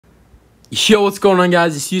Yo, what's going on,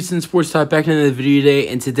 guys? It's Houston Sports Talk back into the video today,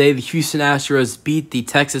 and today the Houston Astros beat the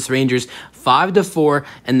Texas Rangers 5-4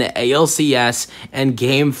 in the ALCS in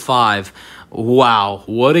Game 5. Wow,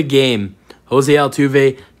 what a game. Jose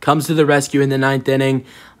Altuve comes to the rescue in the ninth inning.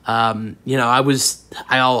 I'll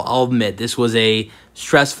admit, this was a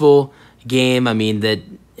stressful game. I mean, the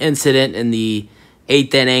incident in the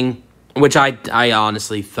eighth inning, which I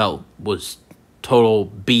honestly felt was total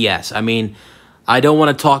BS. I mean, I don't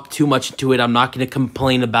want to talk too much into it. I'm not going to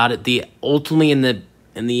complain about it. Ultimately in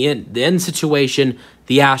the end situation,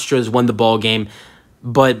 the Astros won the ball game.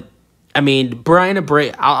 But I mean,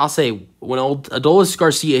 I'll say when Adolis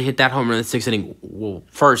Garcia hit that home run in the sixth inning, well,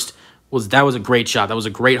 that was a great shot. That was a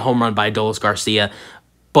great home run by Adolis Garcia.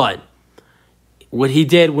 But what he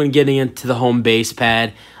did when getting into the home base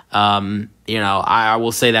pad, I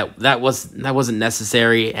will say that wasn't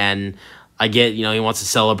necessary. And I get, he wants to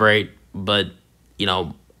celebrate, but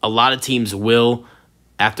a lot of teams will,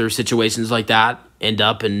 after situations like that, end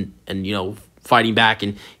up and fighting back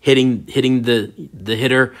and hitting the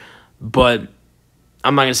hitter. But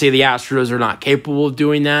I'm not going to say the Astros are not capable of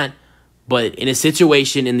doing that. But in a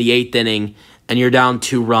situation in the eighth inning and you're down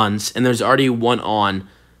 2 runs and there's already one on,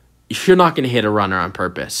 you're not going to hit a runner on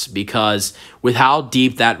purpose, because with how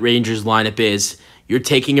deep that Rangers lineup is, you're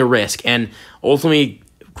taking a risk. And ultimately,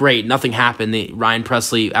 great, nothing happened. Ryan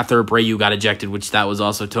Presley, after Abreu got ejected, which that was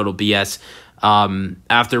also total BS.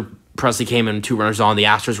 After Presley came in 2 runners on, the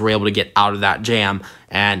Astros were able to get out of that jam,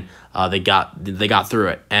 and they got through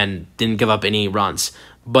it and didn't give up any runs.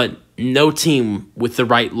 But no team with the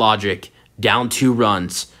right logic, down 2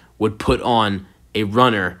 runs, would put on a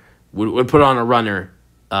runner. Would put on a runner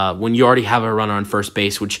when you already have a runner on first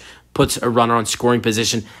base, which puts a runner on scoring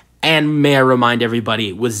position. And may I remind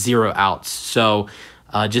everybody, with 0 outs. So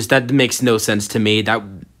just that makes no sense to me. That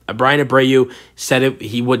Brian Abreu said it.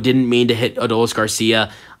 He didn't mean to hit Adolis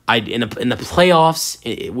Garcia. In the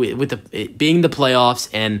playoffs, with it being the playoffs,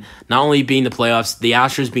 and not only being the playoffs, the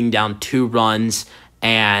Astros being down 2 runs,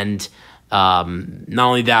 and not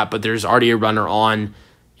only that, but there's already a runner on.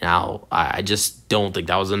 Now, I just don't think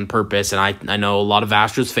that was on purpose, and I know a lot of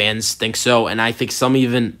Astros fans think so, and I think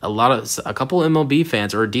a couple MLB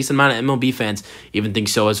fans, or a decent amount of MLB fans, even think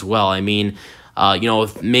so as well. I mean,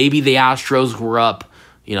 if maybe the Astros were up,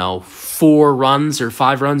 4 runs or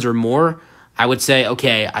 5 runs or more, I would say,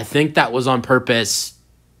 okay, I think that was on purpose,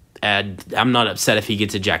 and I'm not upset if he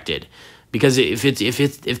gets ejected, because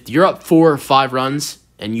if you're up 4 or 5 runs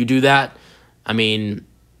and you do that, I mean,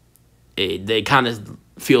 it kind of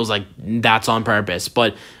feels like that's on purpose.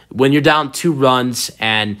 But when you're down 2 runs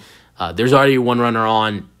and there's already 1 runner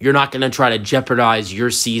on, you're not going to try to jeopardize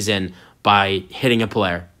your season by hitting a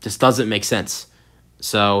player. Just doesn't make sense.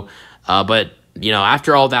 So, but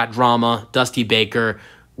after all that drama, Dusty Baker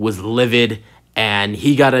was livid and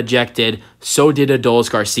he got ejected. So did Adolis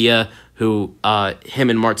Garcia, who him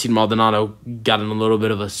and Martin Maldonado got in a little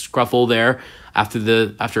bit of a scruffle there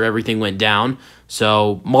after everything went down.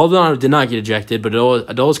 So Maldonado did not get ejected, but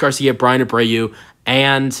Adolis Garcia, Brian Abreu,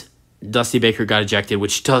 and Dusty Baker got ejected,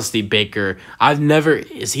 which Dusty Baker,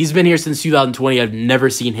 he's been here since 2020. I've never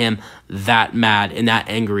seen him that mad and that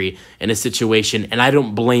angry in a situation, and I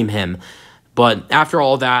don't blame him. But after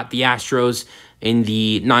all that, the Astros in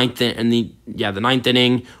the ninth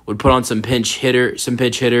inning would put on some pinch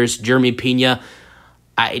hitters. Jeremy Pena,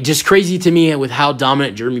 just crazy to me with how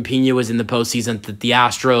dominant Jeremy Pena was in the postseason that the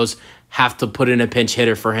Astros have to put in a pinch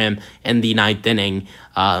hitter for him in the ninth inning.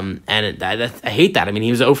 I hate that. I mean, he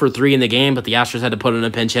was 0 for 3 in the game, but the Astros had to put in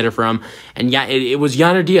a pinch hitter for him. And yeah, it was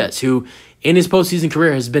Yainer Diaz, who in his postseason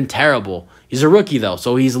career has been terrible. He's a rookie, though,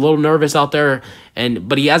 so he's a little nervous out there,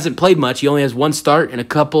 but he hasn't played much. He only has 1 start and a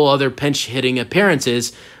couple other pinch hitting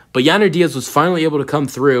appearances. But Yainer Diaz was finally able to come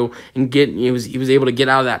through and he was able to get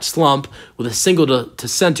out of that slump with a single to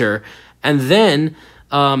center. And then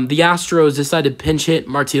the Astros decided to pinch hit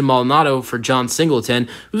Martin Maldonado for John Singleton,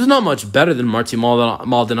 who's not much better than Martin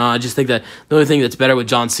Maldonado. I just think that the only thing that's better with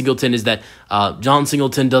John Singleton is that John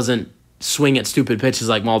Singleton doesn't swing at stupid pitches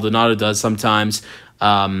like Maldonado does sometimes,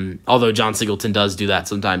 although John Singleton does do that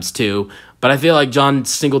sometimes too. But I feel like John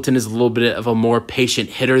Singleton is a little bit of a more patient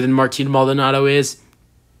hitter than Martin Maldonado is.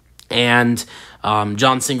 And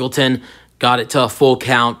John Singleton got it to a full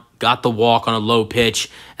count, got the walk on a low pitch,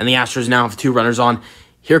 and the Astros now have 2 runners on.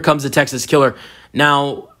 Here comes the Texas killer.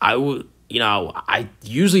 Now, I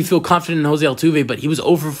usually feel confident in Jose Altuve, but he was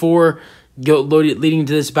 0 for 4 leading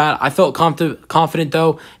to this bat. I felt confident,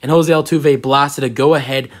 though, and Jose Altuve blasted a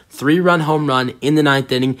go-ahead 3-run home run in the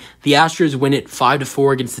 9th inning. The Astros win it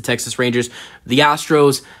 5-4 against the Texas Rangers. The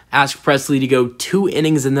Astros asked Presley to go 2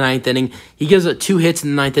 innings in the 9th inning. He gives up 2 hits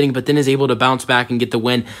in the 9th inning, but then is able to bounce back and get the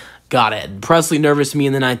win. Got it. Presley nervous to me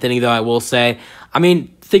in the 9th inning, though, I will say. I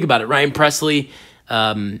mean, think about it. Ryan Presley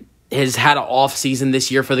has had an off season this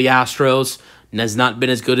year for the Astros and has not been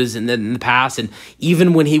as good as in the past. And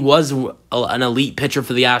even when he was an elite pitcher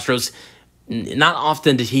for the Astros, not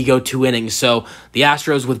often did he go 2 innings. So the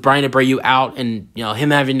Astros with Brian Abreu out and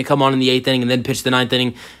him having to come on in the 8th inning and then pitch the 9th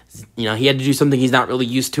inning, he had to do something he's not really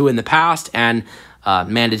used to in the past. And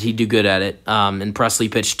man, did he do good at it. And Presley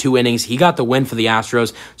pitched 2 innings. He got the win for the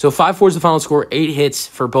Astros. So 5-4 is the final score. 8 hits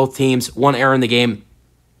for both teams. 1 error in the game.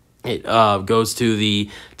 It goes to the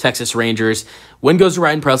Texas Rangers. Win goes to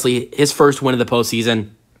Ryan Presley, his first win of the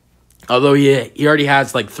postseason. Although he already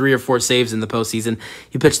has like 3 or 4 saves in the postseason.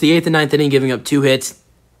 He pitched the 8th and 9th inning, giving up 2 hits,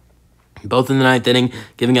 both in the 9th inning,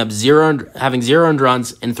 having 0 earned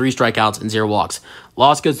runs and 3 strikeouts and 0 walks.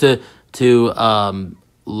 Loss goes to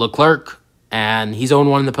Leclerc, and he's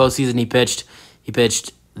 0-1 in the postseason. He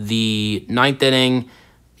pitched the 9th inning.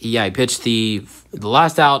 Yeah, he pitched the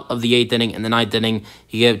last out of the 8th inning and the 9th inning.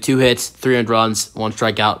 He gave 2 hits, 3 earned runs, 1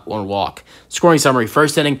 strikeout, 1 walk. Scoring summary.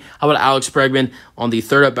 First inning, how about Alex Bregman on the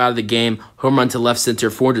 3rd at-bat of the game? Home run to left center,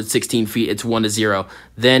 416 feet. It's 1-0.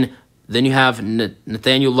 Then you have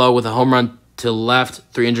Nathaniel Lowe with a home run to left,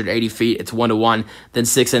 380 feet. It's 1-1. Then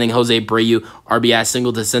 6th inning, Jose Abreu, RBI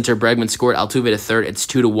single to center. Bregman scored. Altuve to third. It's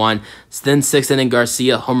 2-1. Then 6th inning,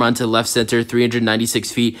 Garcia, home run to left center,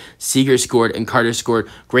 396 feet. Seager scored, and Carter scored.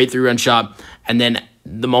 Great 3-run shot. And then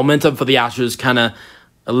the momentum for the Astros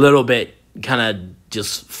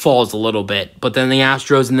just falls a little bit. But then the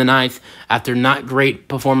Astros in the 9th, after not great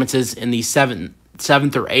performances in the 7th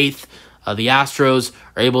or 8th, the Astros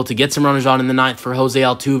are able to get some runners on in the 9th for Jose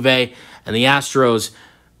Altuve. And the Astros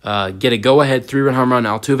get a go-ahead 3-run home run.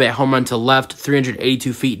 Altuve home run to left,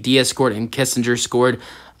 382 feet. Diaz scored, and Kissinger scored.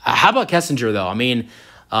 How about Kissinger, though? I mean,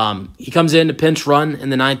 he comes in to pinch run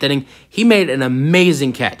in the 9th inning. He made an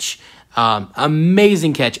amazing catch.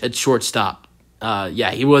 Amazing catch at shortstop.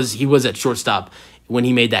 He was at shortstop when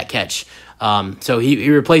he made that catch. So he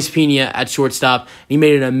replaced Pena at shortstop. He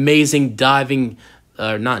made an amazing diving,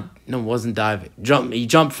 wasn't diving. He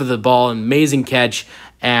jumped for the ball, an amazing catch.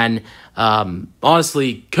 And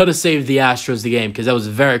honestly, could have saved the Astros the game because that was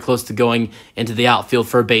very close to going into the outfield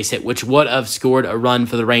for a base hit, which would have scored a run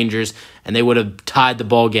for the Rangers, and they would have tied the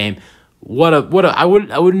ball game. I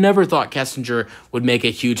would never thought Kissinger would make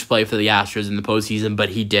a huge play for the Astros in the postseason, but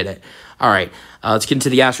he did it. All right, let's get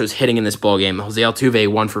into the Astros hitting in this ball game. Jose Altuve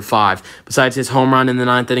 1 for 5. Besides his home run in the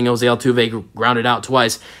 9th inning, Jose Altuve grounded out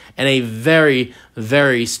twice, and a very,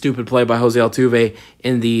 very stupid play by Jose Altuve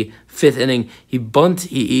in the 5th inning.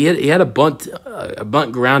 He had a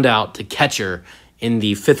bunt ground out to catcher in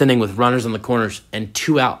the 5th inning with runners on the corners and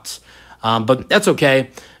 2 outs. But that's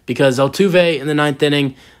okay because Altuve in the 9th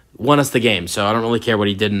inning won us the game, so I don't really care what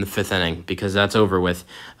he did in the 5th inning because that's over with.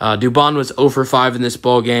 Dubon was 0 for 5 in this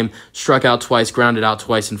ball game, struck out twice, grounded out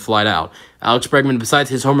twice, and flied out. Alex Bregman, besides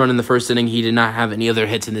his home run in the 1st inning, he did not have any other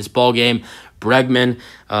hits in this ball game. Bregman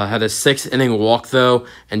had a 6th inning walk, though,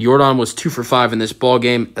 and Jordan was 2 for 5 in this ball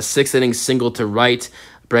game, a 6th inning single to right,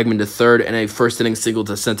 Bregman to third, and a 1st inning single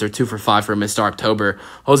to center, 2 for 5 for Mr. October.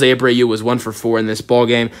 Jose Abreu was 1 for 4 in this ball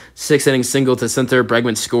game, 6th inning single to center.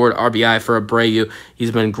 Bregman scored RBI for Abreu.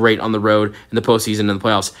 He's been great on the road in the postseason and the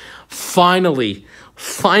playoffs. Finally,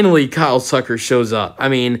 Kyle Tucker shows up.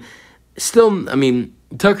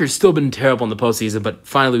 Tucker's still been terrible in the postseason, but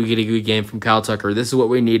finally we get a good game from Kyle Tucker. This is what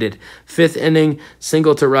we needed. 5th inning,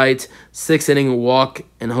 single to right, 6th inning walk,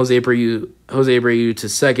 and Jose Abreu to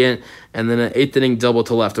second, and then an 8th inning double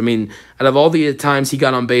to left. Out of all the times he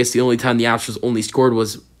got on base, the only time the Astros only scored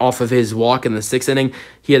was off of his walk in the 6th inning.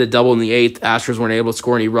 He had a double in the 8th. Astros weren't able to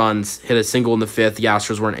score any runs. Hit a single in the 5th. The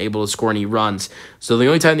Astros weren't able to score any runs. So the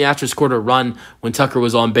only time the Astros scored a run when Tucker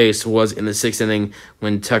was on base was in the 6th inning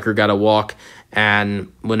when Tucker got a walk.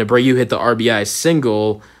 And when Abreu hit the RBI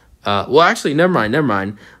single, never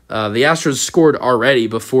mind. The Astros scored already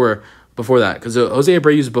before that because Jose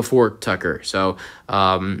Abreu's before Tucker. So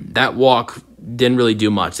that walk didn't really do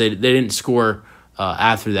much. They didn't score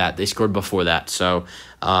after that. They scored before that. So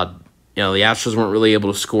the Astros weren't really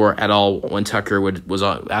able to score at all when Tucker was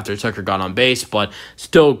after Tucker got on base. But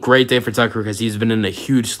still, great day for Tucker because he's been in a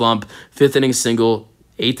huge slump. 5th inning single,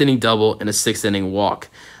 8th inning double, and a 6th inning walk.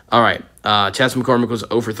 All right, Chas McCormick was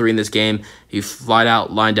 0 for 3 in this game. He flied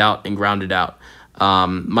out, lined out, and grounded out.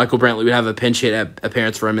 Michael Brantley would have a pinch hit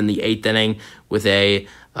appearance for him in the 8th inning with a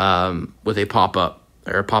with a pop-up.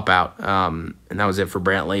 Or a pop-out, and that was it for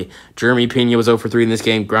Brantley. Jeremy Pena was 0 for 3 in this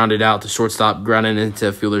game, grounded out to shortstop, grounded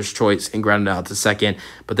into fielder's choice, and grounded out to second.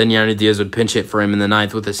 But then Yandy Diaz would pinch hit for him in the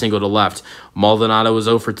ninth with a single to left. Maldonado was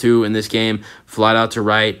 0 for 2 in this game, flat out to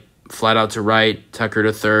right, Tucker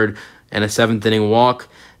to third, and a seventh-inning walk.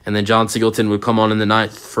 And then John Singleton would come on in the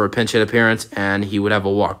ninth for a pinch hit appearance, and he would have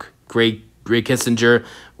a walk. Greg Kissinger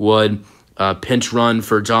would pinch run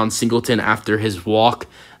for John Singleton after his walk.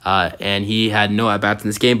 And he had no at-bats in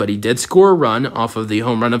this game, but he did score a run off of the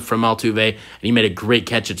home run from Altuve, and he made a great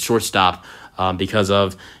catch at shortstop he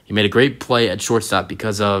made a great play at shortstop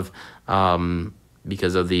because of the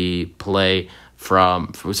play from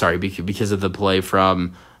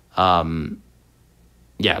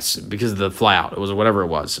because of the flyout. It was whatever it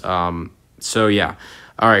was. So yeah,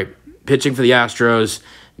 all right. Pitching for the Astros,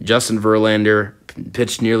 Justin Verlander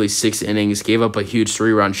pitched nearly 6 innings, gave up a huge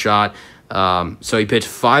 3-run shot. So he pitched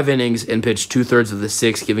 5 innings and pitched 2/3 of the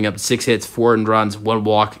 6, giving up 6 hits, 4 earned runs, 1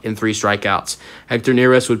 walk, and 3 strikeouts. Hector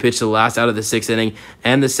Neris would pitch the last out of the 6th inning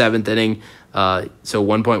and the 7th inning, so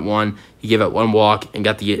 1.1. He gave up 1 walk and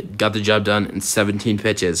got the job done in 17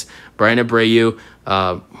 pitches. Brian Abreu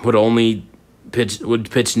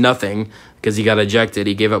would pitch nothing because he got ejected.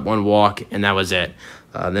 He gave up 1 walk, and that was it.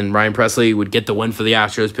 Then Ryan Presley would get the win for the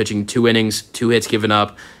Astros, pitching 2 innings, 2 hits given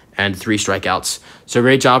up, and 3 strikeouts. So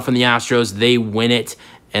great job from the Astros. They win it,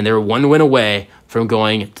 and they're 1 win away from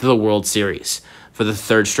going to the World Series for the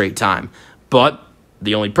 3rd straight time. But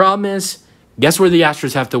the only problem is, guess where the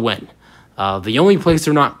Astros have to win? The only place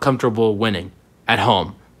they're not comfortable winning, at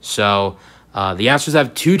home. So the Astros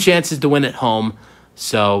have 2 chances to win at home,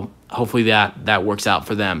 so hopefully that works out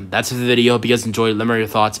for them. That's the video. Hope you guys enjoyed. Let me know your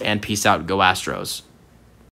thoughts, and peace out. Go Astros.